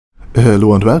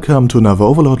Hello and welcome to another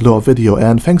Overlord lore video,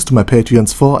 and thanks to my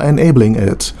patrons for enabling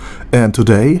it. And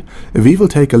today we will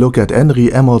take a look at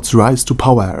Enri's rise to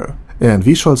power. And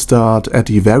we shall start at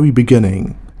the very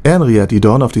beginning. Enri at the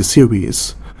dawn of the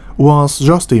series was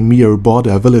just a mere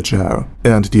border villager,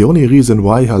 and the only reason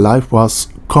why her life was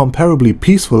comparably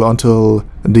peaceful until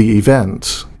the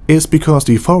event is because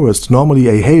the forest, normally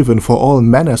a haven for all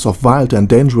manners of wild and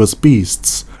dangerous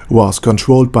beasts, was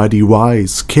controlled by the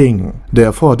wise king.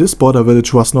 Therefore, this border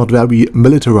village was not very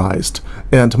militarized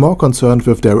and more concerned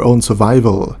with their own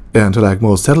survival. And like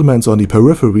most settlements on the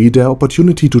periphery, their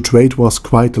opportunity to trade was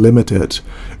quite limited,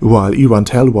 while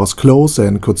Irantel was close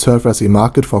and could serve as a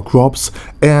market for crops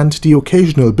and the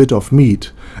occasional bit of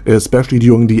meat, especially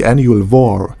during the annual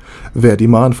war, where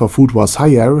demand for food was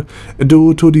higher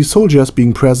due to the soldiers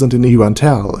being present in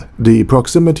Irantel. The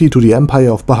proximity to the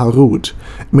Empire of Baharut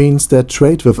means that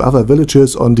trade with other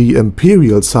villages on the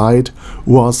imperial side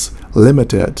was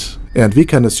limited. And we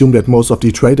can assume that most of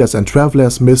the traders and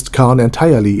travelers missed Khan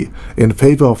entirely in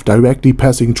favor of directly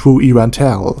passing through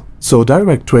Irantel. So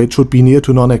direct trade should be near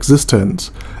to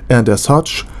non-existent, and as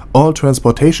such, all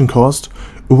transportation cost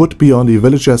would be on the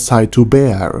villagers' side to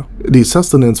bear. The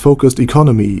sustenance-focused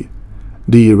economy,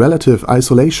 the relative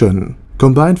isolation,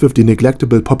 combined with the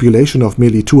neglectable population of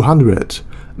merely 200,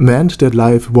 meant that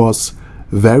life was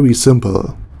very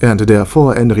simple. And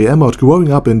therefore Enri,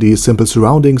 growing up in these simple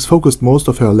surroundings, focused most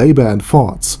of her labor and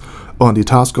thoughts on the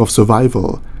task of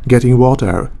survival, getting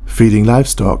water, feeding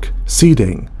livestock,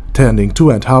 seeding, tending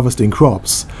to and harvesting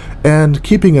crops, and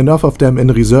keeping enough of them in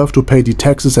reserve to pay the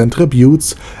taxes and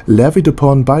tributes levied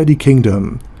upon by the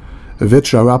kingdom,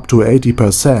 which are up to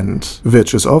 80%,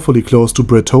 which is awfully close to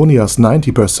Bretonia's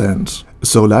 90%.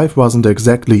 So life wasn't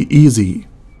exactly easy.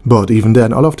 But even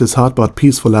then, all of this hard but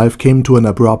peaceful life came to an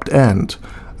abrupt end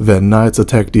when knights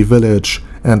attacked the village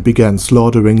and began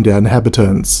slaughtering their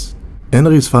inhabitants.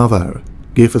 Enri's father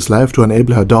gave his life to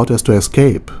enable her daughters to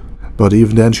escape, but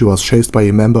even then she was chased by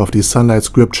a member of the Sunlight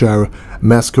Scripture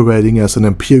masquerading as an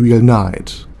imperial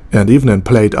knight. And even in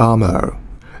plate armor,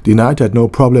 the knight had no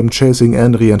problem chasing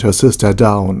Enri and her sister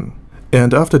down.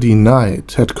 And after the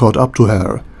knight had caught up to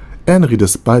her, Enri,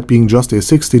 despite being just a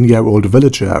 16-year-old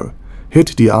villager,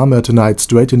 hit the armored knight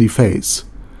straight in the face,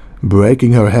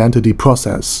 breaking her hand in the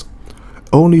process,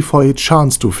 only for a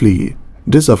chance to flee.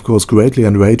 This of course greatly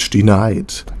enraged the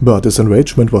knight, but this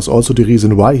enragement was also the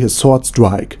reason why his sword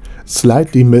strike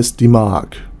slightly missed the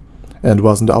mark and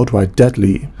wasn't outright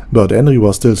deadly, but Enri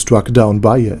was still struck down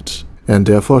by it, and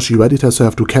therefore she readied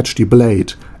herself to catch the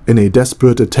blade in a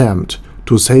desperate attempt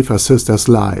to save her sister's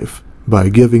life by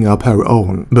giving up her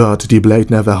own. But the blade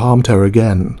never harmed her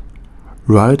again.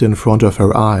 Right in front of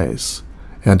her eyes,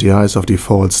 and the eyes of the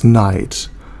false knight,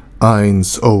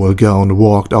 Ein's Overlord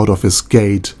walked out of his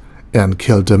gate and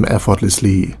killed them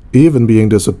effortlessly, even being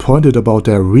disappointed about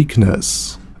their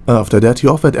weakness. After that he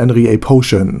offered Enri a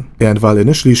potion, and while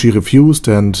initially she refused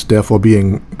and therefore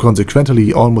being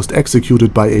consequently almost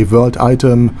executed by a world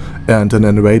item and an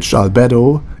enraged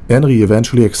albedo, Enri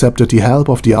eventually accepted the help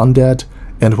of the undead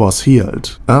and was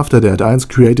healed. After that, Eins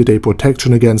created a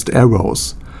protection against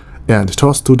arrows and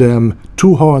tossed to them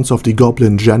 2 horns of the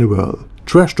goblin general,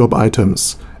 trash drop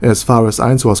items as far as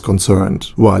Eins was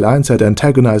concerned. While Eins had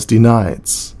antagonized the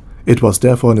knights, it was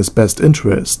therefore in his best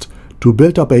interest to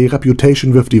build up a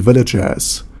reputation with the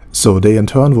villagers, so they in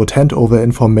turn would hand over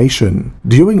information.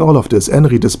 During all of this,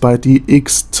 Enri, despite the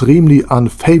extremely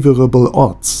unfavorable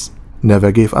odds,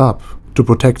 never gave up to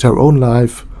protect her own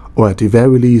life, or at the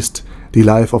very least, the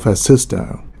life of her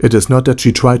sister. It is not that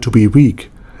she tried to be weak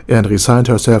and resigned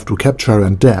herself to capture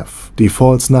and death. The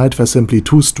false knight was simply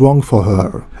too strong for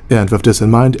her, and with this in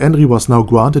mind, Enri was now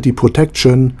granted the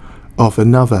protection of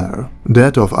another,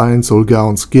 that of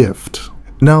Overlord's gift.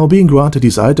 Now, being granted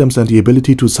these items and the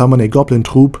ability to summon a goblin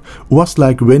troop was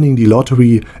like winning the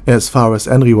lottery as far as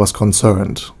Enri was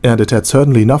concerned, and it had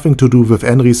certainly nothing to do with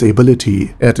Enri's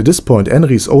ability. At this point,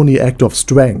 Enri's only act of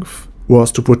strength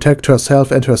was to protect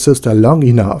herself and her sister long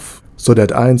enough so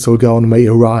that Overlord may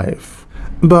arrive.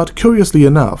 But curiously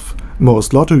enough,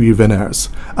 most lottery winners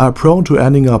are prone to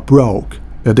ending up broke,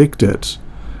 addicted,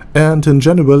 and in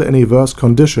general in a worse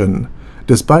condition,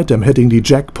 despite them hitting the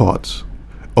jackpot,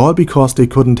 all because they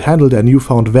couldn't handle their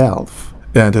newfound wealth.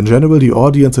 And in general, the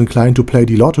audience inclined to play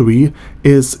the lottery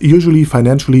is usually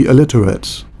financially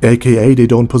illiterate, aka they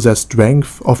don't possess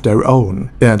strength of their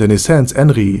own. And in a sense,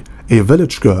 Enri, a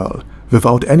village girl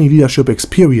without any leadership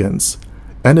experience,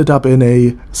 ended up in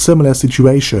a similar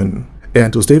situation.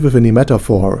 And to stay within the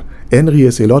metaphor, Enri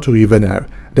is a lottery winner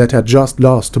that had just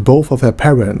lost both of her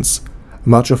parents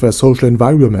much of her social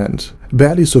environment,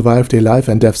 barely survived a life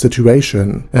and death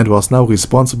situation, and was now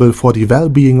responsible for the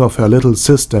well-being of her little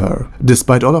sister.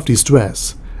 Despite all of the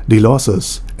stress, the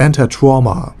losses, and her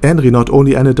trauma, Enri not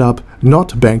only ended up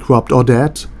not bankrupt or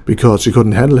dead, because she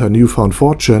couldn't handle her newfound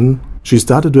fortune, she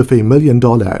started with $1 million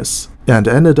and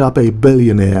ended up a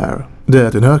billionaire.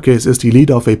 That in her case is the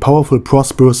leader of a powerful,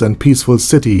 prosperous and peaceful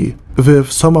city,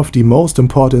 with some of the most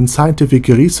important scientific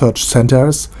research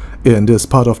centers in this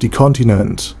part of the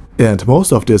continent. And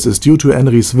most of this is due to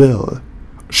Enri's will.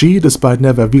 She, despite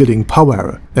never wielding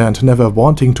power and never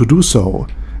wanting to do so,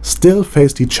 still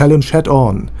faced the challenge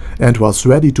head-on and was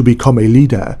ready to become a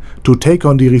leader, to take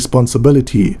on the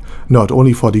responsibility not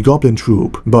only for the goblin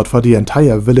troop, but for the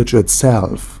entire village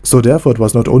itself. So therefore it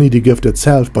was not only the gift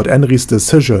itself, but Enri's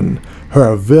decision,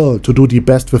 her will to do the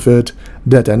best with it,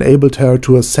 that enabled her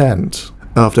to ascend.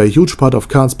 After a huge part of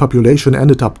Khan's population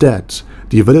ended up dead,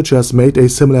 the villagers made a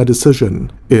similar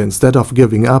decision. Instead of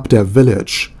giving up their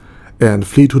village and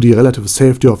flee to the relative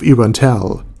safety of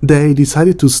Irantel, they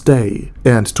decided to stay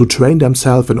and to train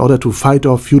themselves in order to fight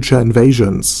off future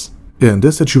invasions. In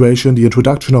this situation, the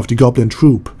introduction of the goblin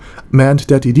troop meant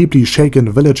that the deeply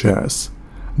shaken villagers,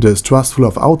 distrustful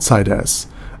of outsiders,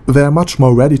 were much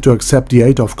more ready to accept the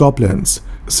aid of goblins,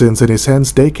 since in a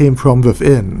sense they came from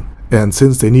within, and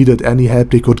since they needed any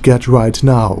help they could get right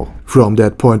now. From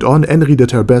that point on, Enri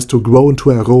did her best to grow into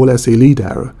her role as a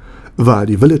leader, while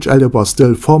the village elder was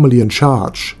still formally in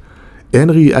charge,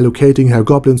 Enri allocating her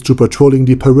goblins to patrolling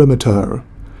the perimeter,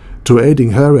 to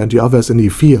aiding her and the others in the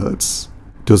fields,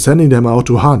 to sending them out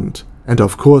to hunt, and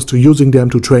of course to using them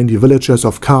to train the villagers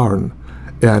of Kharn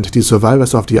and the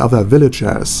survivors of the other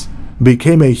villages,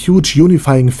 became a huge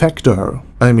unifying factor.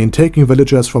 I mean, taking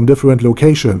villagers from different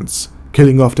locations,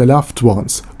 killing off their loved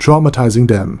ones, traumatizing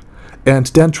them, and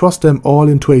then thrust them all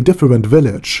into a different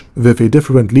village with a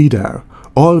different leader,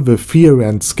 all with fear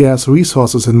and scarce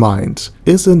resources in mind,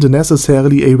 isn't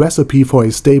necessarily a recipe for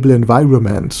a stable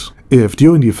environment. If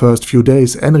during the first few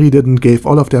days Enri didn't give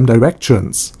all of them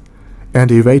directions and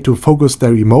a way to focus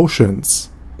their emotions,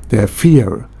 their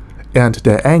fear, and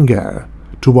their anger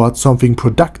towards something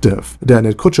productive, then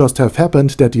it could just have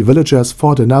happened that the villagers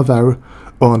fought another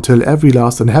until every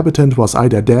last inhabitant was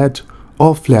either dead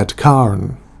or fled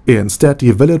Kharn. Instead,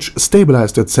 the village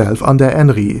stabilized itself under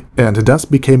Enri, and thus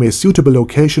became a suitable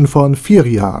location for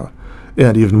Inferior,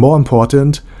 and even more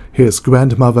important, his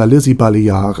grandmother Lizzie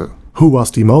Baliar, who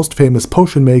was the most famous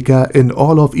potion maker in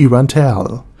all of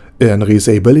Irantel. Enri's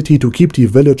ability to keep the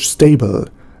village stable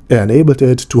enabled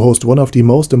it to host one of the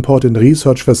most important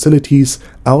research facilities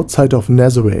outside of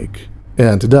Nazarick,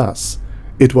 and thus,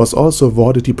 it was also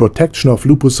awarded the protection of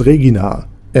Lupus Regina,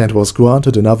 and was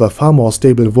granted another far more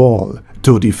stable wall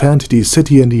to defend the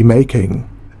city in the making.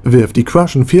 With the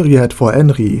crush Inferior had for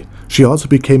Enri, she also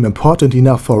became important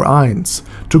enough for Ainz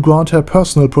to grant her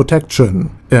personal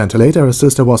protection, and later her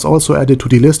sister was also added to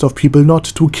the list of people not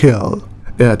to kill.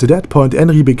 At that point,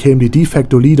 Enri became the de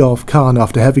facto leader of Kharn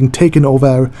after having taken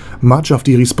over much of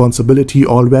the responsibility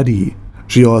already.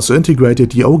 She also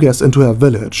integrated the ogres into her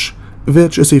village,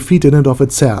 which is a feat in and of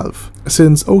itself,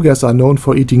 since ogres are known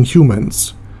for eating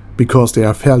humans, because they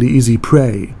are fairly easy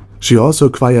prey. She also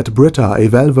acquired Britta, a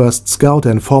well-versed scout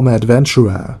and former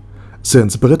adventurer,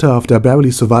 since Britta, after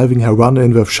barely surviving her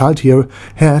run-in with Schaltir,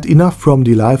 had enough from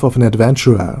the life of an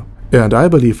adventurer, and I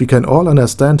believe we can all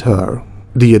understand her.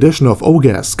 The addition of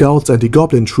ogres, scouts and the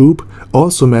goblin troop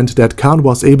also meant that Khan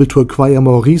was able to acquire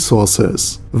more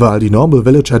resources. While the normal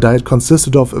villager diet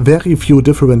consisted of very few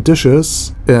different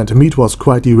dishes, and meat was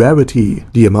quite the rarity,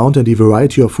 the amount and the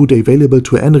variety of food available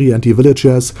to Enri and the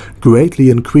villagers greatly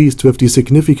increased with the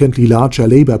significantly larger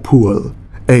labor pool.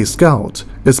 A scout,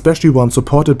 especially one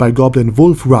supported by goblin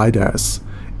wolf riders,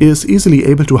 is easily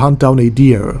able to hunt down a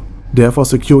deer, therefore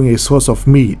securing a source of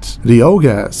meat. The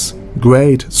ogres,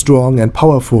 great, strong and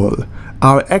powerful,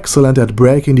 are excellent at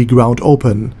breaking the ground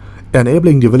open,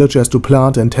 enabling the villagers to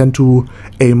plant and tend to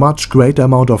a much greater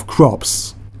amount of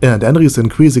crops. And Enri's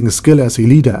increasing skill as a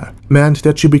leader meant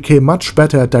that she became much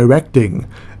better at directing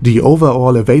the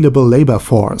overall available labor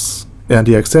force. And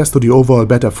the access to the overall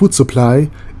better food supply,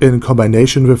 in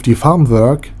combination with the farm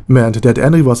work, meant that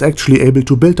Enri was actually able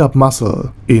to build up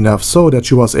muscle, enough so that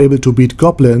she was able to beat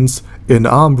goblins in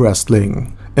arm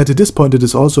wrestling. And at this point it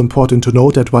is also important to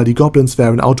note that while the goblins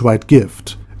were an outright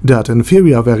gift, that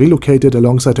Inferior were relocated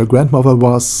alongside her grandmother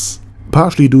was,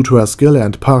 partially due to her skill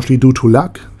and partially due to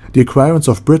luck, the acquirements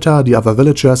of Britta, the other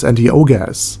villagers and the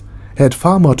ogres had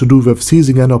far more to do with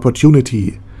seizing an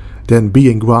opportunity than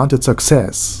being granted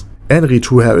success. Enri,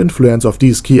 through her influence of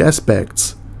these key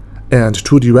aspects, and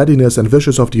to the readiness and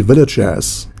wishes of the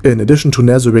villagers, in addition to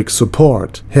Nezaric's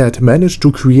support, had managed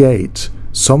to create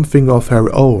something of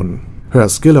her own. Her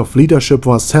skill of leadership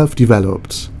was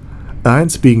self-developed.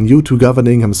 Ainz, being new to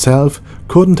governing himself,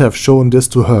 couldn't have shown this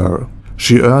to her.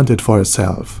 She earned it for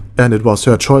herself, and it was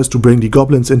her choice to bring the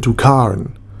goblins into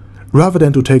Karn, rather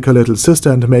than to take her little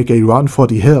sister and make a run for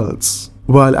the hills.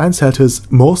 While Ainz held his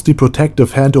mostly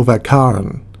protective hand over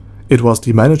Karn, it was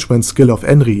the management skill of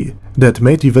Enri that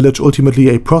made the village ultimately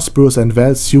a prosperous and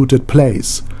well-suited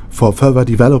place for further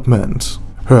development.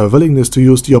 Her willingness to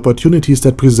use the opportunities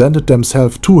that presented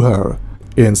themselves to her,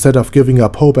 instead of giving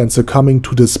up hope and succumbing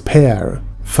to despair,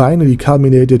 finally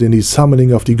culminated in the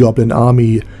summoning of the goblin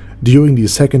army during the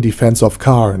second defense of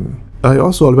Karn. I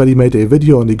also already made a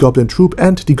video on the goblin troop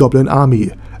and the goblin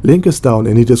army, link is down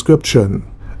in the description.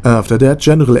 After that,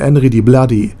 General Enri the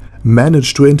Bloody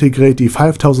managed to integrate the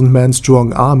 5,000 man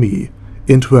strong army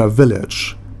into her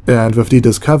village, and with the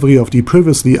discovery of the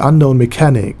previously unknown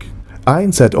mechanic,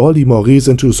 Ainz had all the more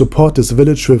reason to support this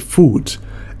village with food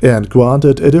and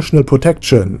granted additional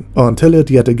protection until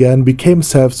it yet again became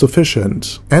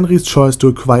self-sufficient. Enri's choice to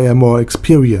acquire more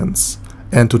experience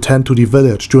and to tend to the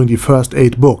village during the first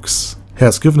 8 books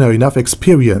has given her enough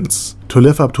experience to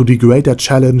live up to the greater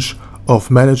challenge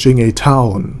of managing a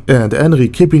town, and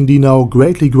Enri keeping the now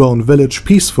greatly grown village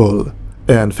peaceful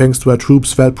and thanks to her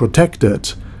troops well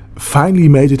protected, finally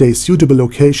made it a suitable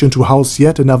location to house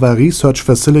yet another research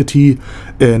facility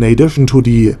in addition to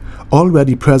the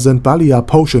already present Balia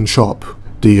potion shop,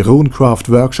 the runecraft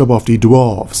workshop of the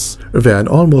dwarves, where an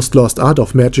almost lost art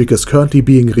of magic is currently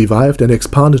being revived and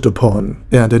expanded upon.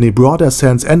 And in a broader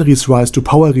sense, Enri's rise to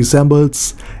power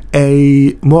resembles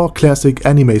a more classic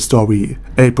anime story.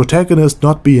 A protagonist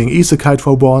not being isekai'd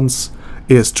for once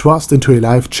is thrust into a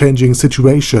life-changing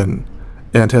situation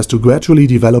and has to gradually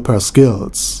develop her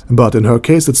skills. But in her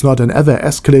case, it's not an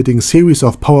ever-escalating series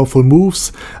of powerful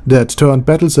moves that turned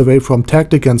battles away from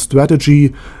tactic and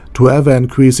strategy to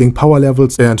ever-increasing power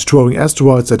levels and throwing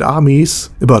asteroids at armies,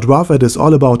 but rather it is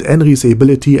all about Enri's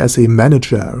ability as a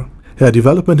manager, her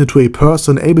development into a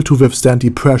person able to withstand the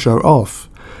pressure of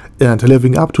and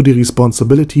living up to the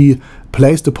responsibility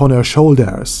placed upon her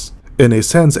shoulders. In a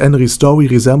sense, Enri's story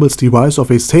resembles the rise of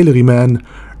a salaryman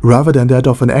rather than that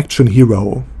of an action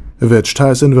hero, which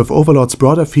ties in with Overlord's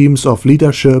broader themes of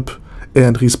leadership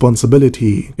and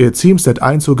responsibility. It seems that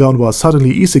Einzogan was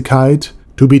suddenly isekai'd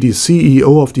to be the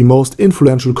CEO of the most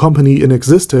influential company in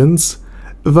existence,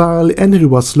 while Enri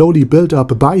was slowly built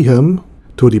up by him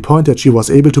to the point that she was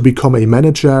able to become a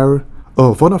manager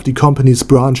of one of the company's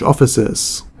branch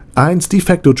offices. Ainz de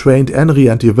facto trained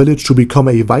Enri and the village to become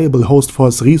a viable host for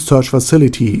his research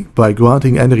facility by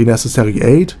granting Enri necessary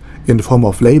aid in the form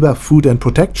of labor, food and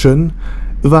protection,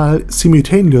 while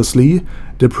simultaneously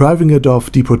depriving it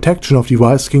of the protection of the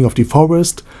wise king of the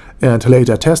forest and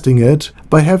later testing it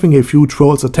by having a few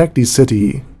trolls attack the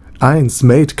city. Ainz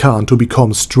made Karn to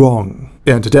become strong,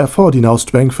 and therefore the now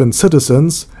strengthened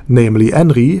citizens, namely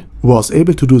Enri, was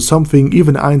able to do something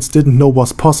even Ainz didn't know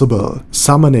was possible: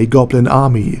 summon a goblin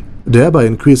army, thereby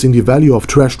increasing the value of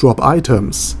trash drop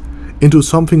items into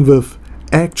something with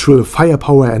actual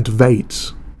firepower and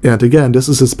weight. And again, this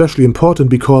is especially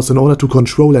important because in order to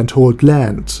control and hold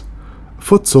land,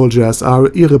 foot soldiers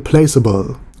are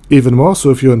irreplaceable. Even more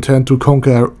so if you intend to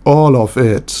conquer all of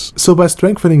it. So by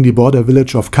strengthening the border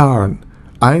village of Karn,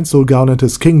 Einzogan and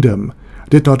his kingdom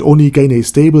did not only gain a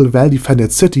stable,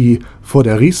 well-defended city for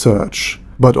their research,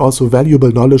 but also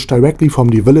valuable knowledge directly from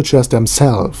the villagers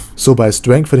themselves. So by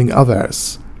strengthening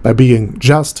others, by being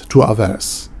just to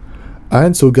others,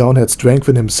 Einzogan had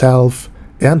strengthened himself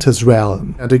and his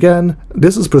realm. And again,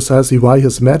 this is precisely why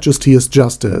His Majesty is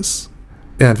justice.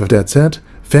 And with that said,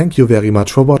 thank you very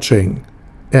much for watching.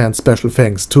 And special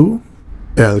thanks to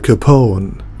Al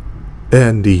Capone,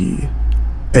 Andy,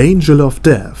 Angel of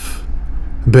Death,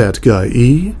 Bad Guy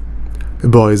E,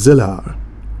 Boyzilla,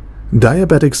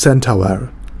 Diabetic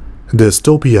Centaur,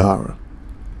 Dystopia,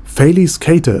 Thales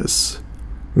Catus,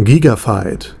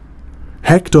 Gigafight,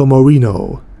 Hector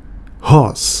Moreno,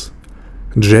 Hoss,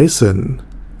 Jason,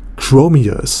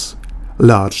 Chromius,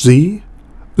 Large Z,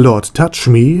 Lord Touch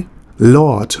Me,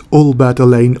 Lord Ulbert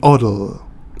Elaine Oddle,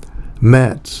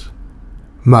 Matt,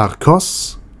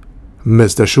 Marcos,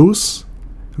 Mr. Shoes,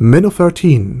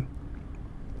 Minnow13,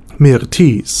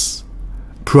 Mirtis,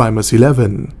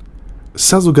 Primus11,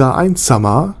 Sasuga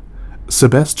Einsama,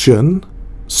 Sebastian,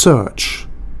 Search,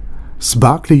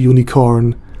 Sparkly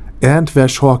Unicorn, and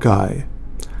Vash Hawkeye.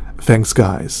 Thanks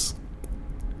guys.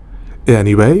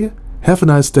 Anyway, have a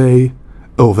nice day,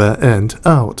 over and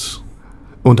out.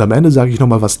 Und am Ende sage ich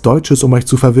nochmal was Deutsches, um euch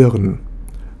zu verwirren.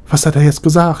 Was hat er jetzt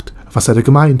gesagt? Was hat er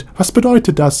gemeint? Was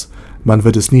bedeutet das? Man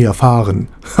wird es nie erfahren.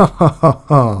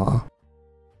 Hahaha.